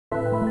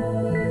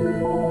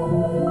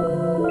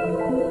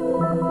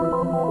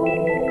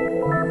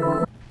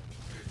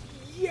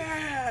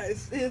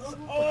It's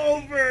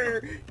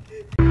over!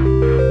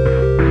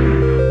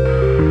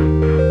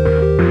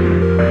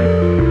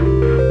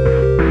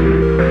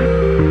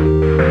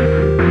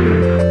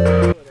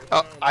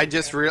 Oh, I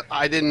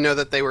didn't know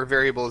that they were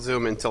variable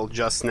zoom until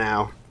just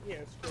now. Yeah,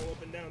 scroll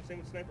up and down, same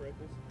with sniper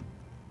rifles.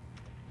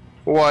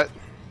 What?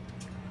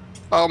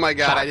 Oh my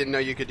god, I didn't know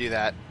you could do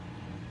that.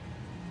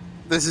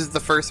 This is the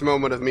first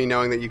moment of me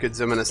knowing that you could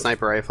zoom in a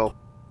sniper rifle.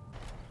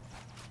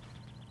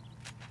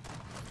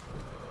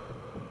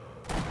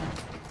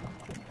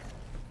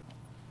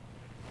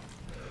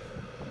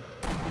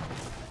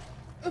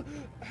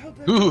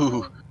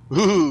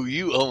 Ooh,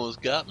 you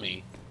almost got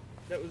me.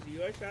 That was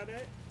you I shot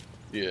at?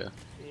 Yeah.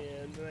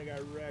 Yeah, and then I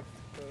got wrecked,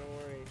 so don't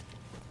worry.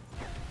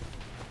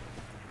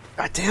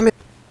 God damn it.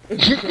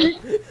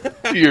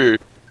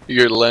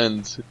 your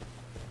lens.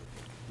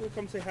 Well,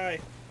 come say hi.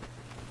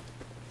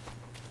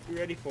 You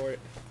ready for it?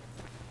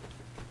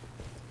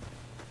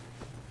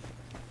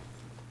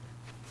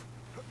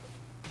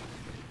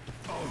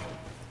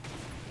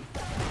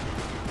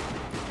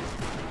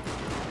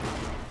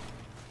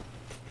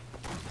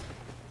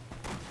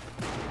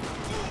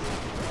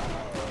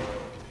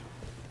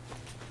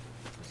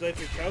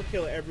 Zyphix, I'll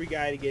kill every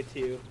guy to get to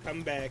you.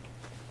 Come back.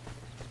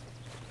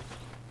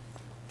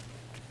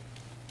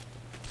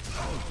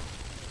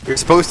 You're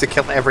supposed to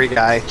kill every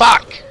guy.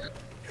 Fuck!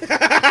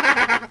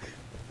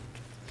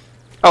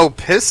 Oh,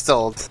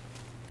 pistoled.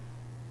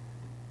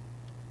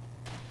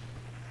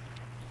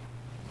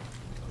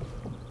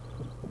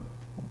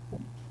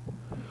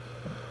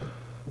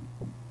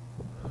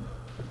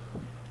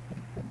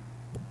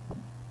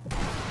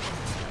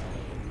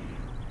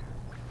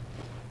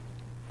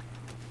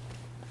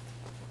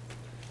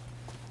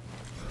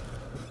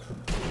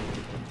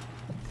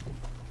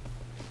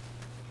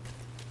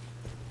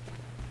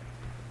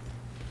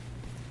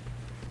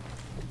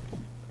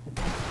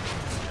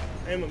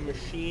 I'm a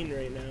machine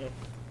right now.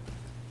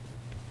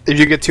 If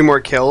you get 2 more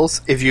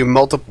kills, if you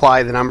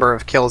multiply the number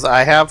of kills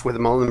I have with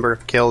the number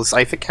of kills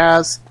Zyphix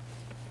has,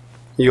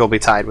 you will be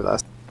tied with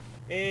us.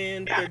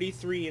 And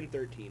 33 and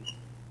 13.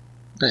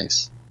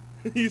 Nice.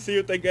 You see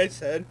what that guy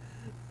said?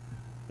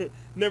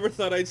 Never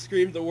thought I'd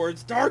scream the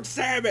words Dark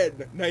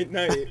Salmon! Night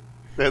night.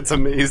 That's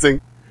amazing.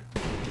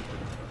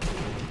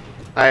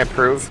 I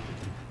approve.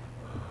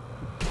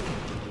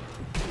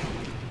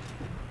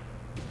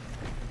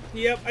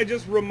 Yep, I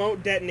just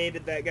remote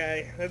detonated that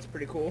guy. That's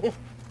pretty cool.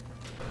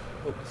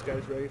 Hope this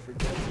guy's ready for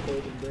death's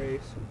cold embrace.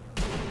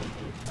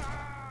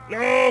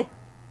 No!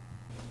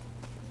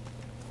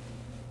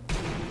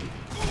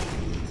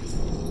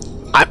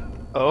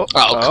 Oh,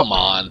 come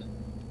on.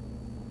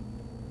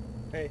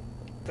 Hey,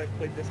 I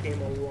played this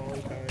game a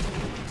long time.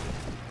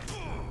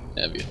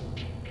 Have you?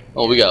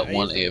 Oh, we got I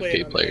one used to play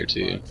it AFK on player Xbox.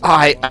 too.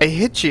 I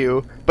hit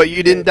you, but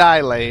you didn't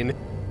die, Lane.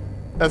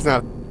 That's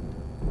not...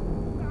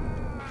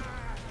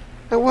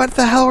 What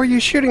the hell were you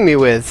shooting me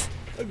with?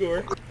 A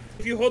gore.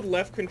 If you hold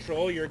left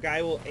control, your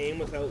guy will aim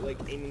without, like,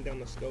 aiming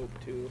down the scope,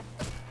 too.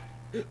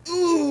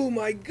 Ooh,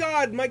 my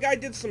god! My guy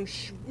did some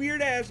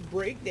weird-ass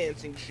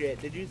breakdancing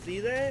shit. Did you see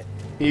that?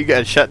 You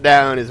got shut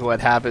down is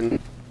what happened.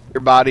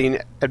 Your body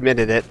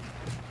admitted it.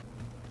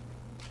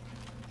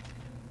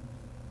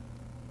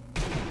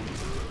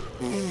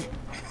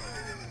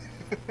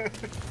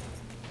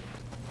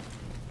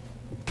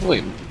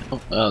 Wait.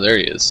 Oh, there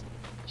he is.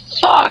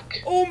 Fuck!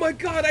 Oh my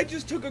god, I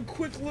just took a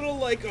quick little,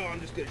 like, oh,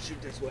 I'm just gonna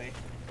shoot this way.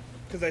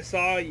 Because I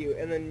saw you,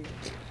 and then...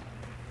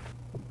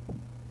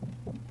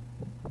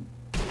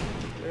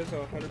 There's a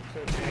 100%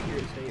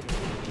 accurate statement.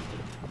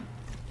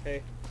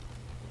 Hey.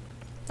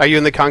 Are you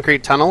in the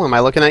concrete tunnel? Am I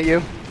looking at you?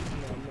 No,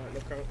 I'm not in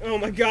the car. Oh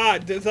my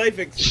god, the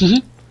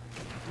Zyphix!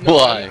 No,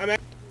 Why? I'm yeah,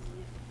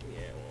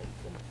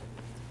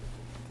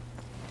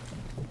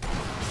 well...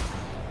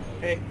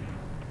 Hey.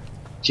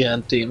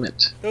 God damn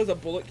it. That was a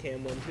bullet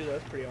cam one, too.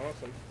 That's pretty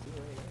awesome.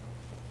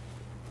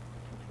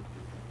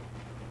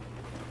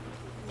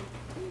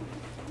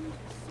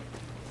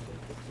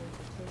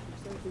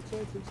 I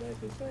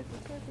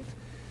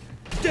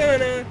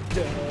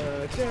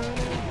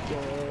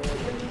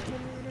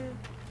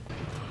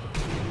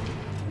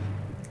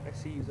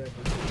see you,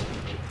 Zyphix.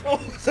 Oh,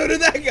 so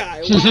did that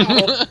guy!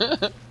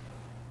 Wow!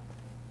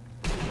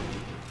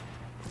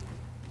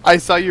 I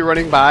saw you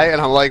running by,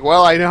 and I'm like,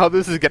 well, I know how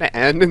this is gonna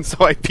end, and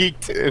so I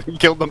peeked and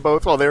killed them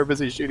both while they were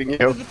busy shooting you.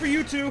 This is for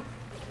you two!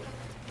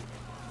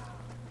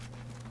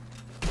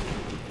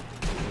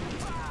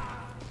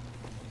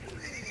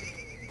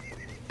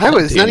 I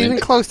was damn not it. even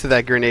close to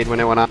that grenade when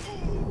it went off.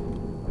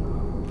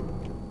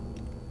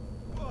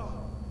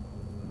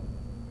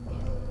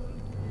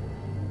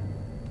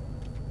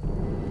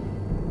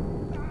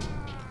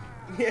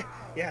 Yeah,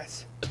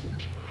 yes.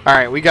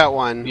 Alright, we got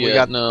one. Yeah, we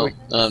got, no,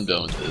 I'm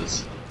done with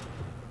this.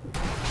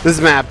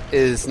 This map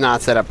is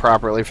not set up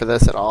properly for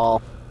this at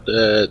all.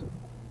 That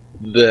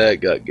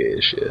got gay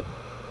as shit.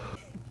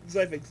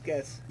 Zyphix,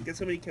 guess. Guess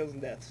how many kills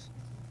and deaths?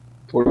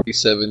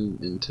 47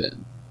 and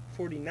 10.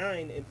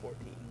 49 and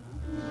 14.